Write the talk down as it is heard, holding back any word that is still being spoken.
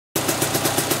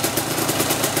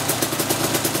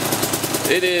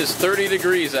It is 30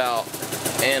 degrees out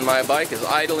and my bike is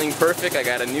idling perfect. I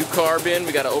got a new carb in,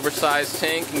 we got an oversized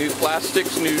tank, new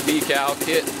plastics, new decal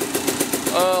kit,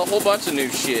 a whole bunch of new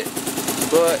shit.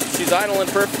 But she's idling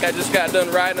perfect. I just got done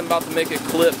riding. I'm about to make a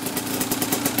clip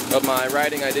of my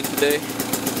riding I did today.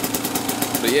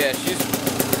 But yeah,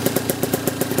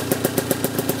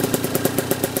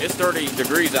 it's 30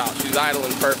 degrees out. She's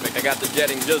idling perfect. I got the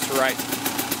jetting just right.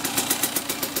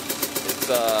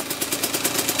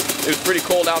 It was pretty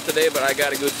cold out today, but I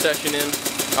got a good session in.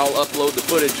 I'll upload the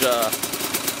footage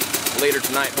later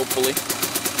tonight, hopefully.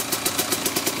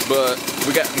 But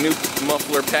we got new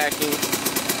muffler packing.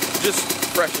 Just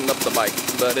freshened up the bike.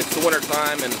 But it's the winter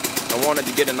time, and I wanted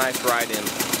to get a nice ride in.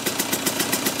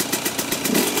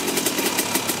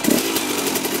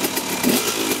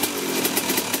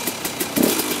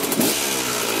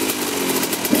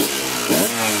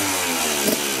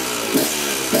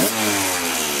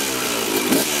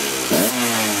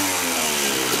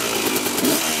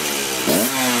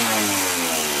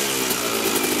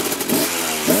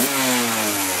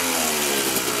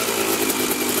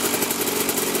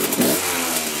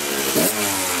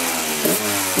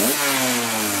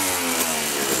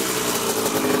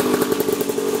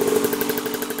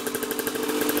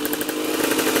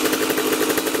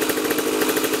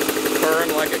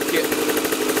 Like a kitten.